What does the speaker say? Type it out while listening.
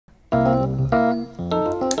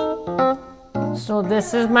So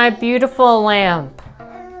this is my beautiful lamp,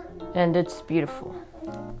 and it's beautiful.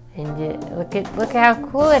 And look how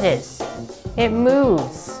cool it is. It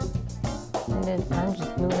moves, and I'm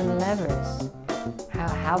just moving the levers.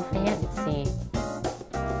 How fancy!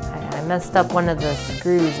 I messed up one of the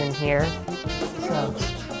screws in here, so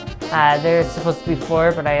there's supposed to be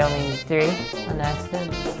 4, but I only used 3 on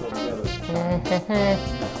accident.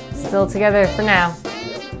 Still together for now.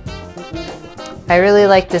 I really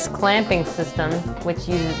like this clamping system, which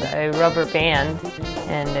uses a rubber band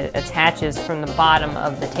and it attaches from the bottom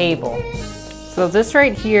of the table. So this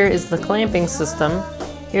right here is the clamping system.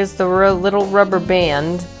 Here's the little rubber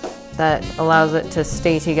band that allows it to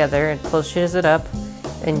stay together. It pushes it up,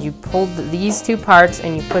 and you pull these 2 parts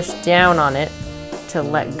and you push down on it to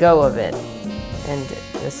let go of it. And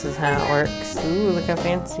this is how it works. Ooh, look how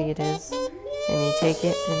fancy it is. And you take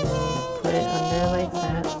it and you put it under like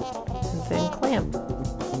that, and then clamp.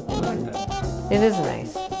 It is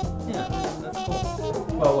nice. Yeah, that's cool.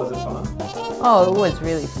 Well, was it fun? Oh, it was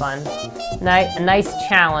really fun. A nice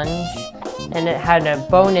challenge, and it had a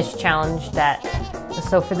bonus challenge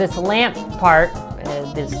so for this lamp part,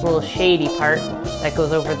 this little shady part that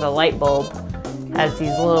goes over the light bulb, has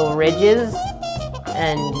these little ridges,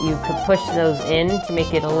 and you could push those in to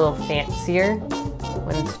make it a little fancier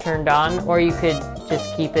when it's turned on, or you could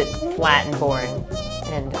just keep it flat and boring.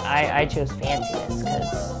 And I chose fanciness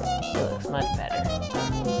because it looks much better.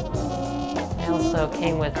 It also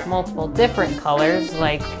came with multiple different colors,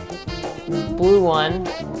 like this blue one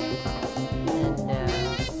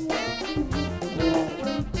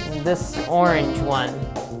and this orange one.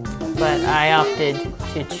 But I opted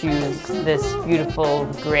to choose this beautiful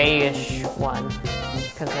grayish one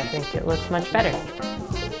because I think it looks much better.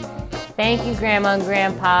 Thank you, Grandma and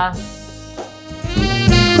Grandpa.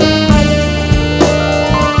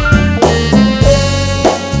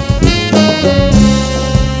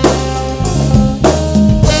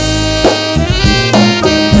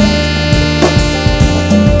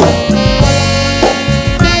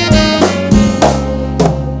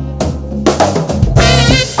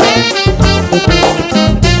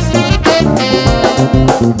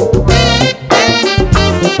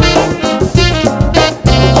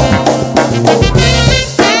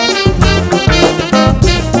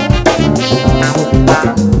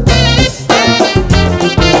 Bye.